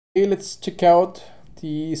Okay, let's check out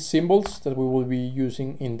the symbols that we will be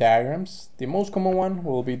using in diagrams. The most common one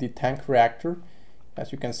will be the tank reactor.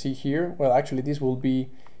 As you can see here, well, actually this will be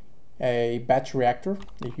a batch reactor.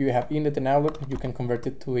 If you have inlet and outlet, you can convert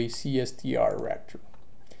it to a CSTR reactor.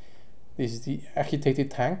 This is the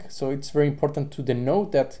agitated tank, so it's very important to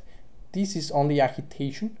denote that this is only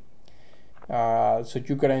agitation. So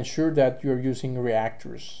you gotta ensure that you're using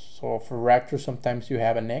reactors. So for reactors, sometimes you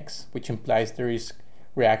have an X, which implies there is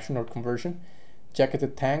reaction or conversion.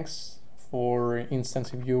 Jacketed tanks, for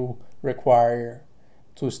instance, if you require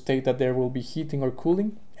to state that there will be heating or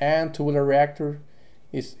cooling. And tubular reactor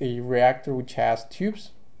is a reactor which has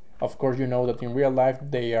tubes. Of course, you know that in real life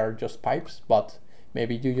they are just pipes, but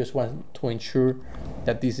maybe you just want to ensure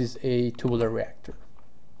that this is a tubular reactor.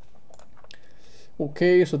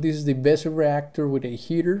 Okay, so this is the vessel reactor with a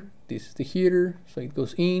heater. This is the heater, so it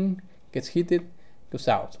goes in, gets heated, goes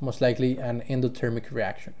out, most likely an endothermic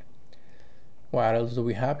reaction. What else do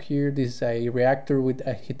we have here? This is a reactor with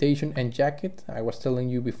agitation and jacket. I was telling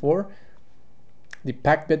you before. The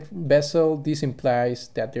packed bed vessel, this implies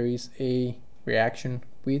that there is a reaction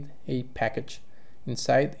with a package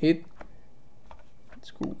inside it.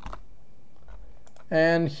 It's cool.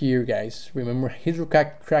 And here, guys, remember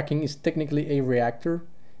hydrocracking is technically a reactor.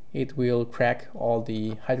 It will crack all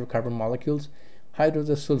the hydrocarbon molecules.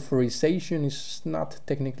 Hydrodesulfurization is not,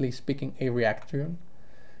 technically speaking, a reactor.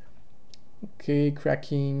 Okay,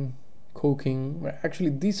 cracking, coking. Actually,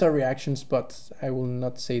 these are reactions, but I will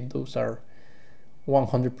not say those are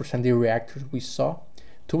 100% the reactors we saw.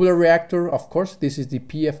 Tubular reactor, of course, this is the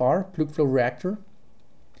PFR, plug flow reactor.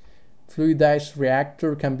 Fluidized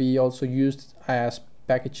reactor can be also used as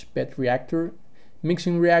packaged bed reactor.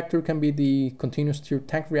 Mixing reactor can be the continuous stir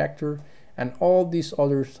tank reactor, and all these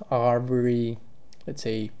others are very, let's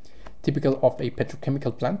say, typical of a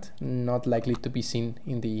petrochemical plant, not likely to be seen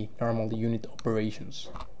in the normal unit operations.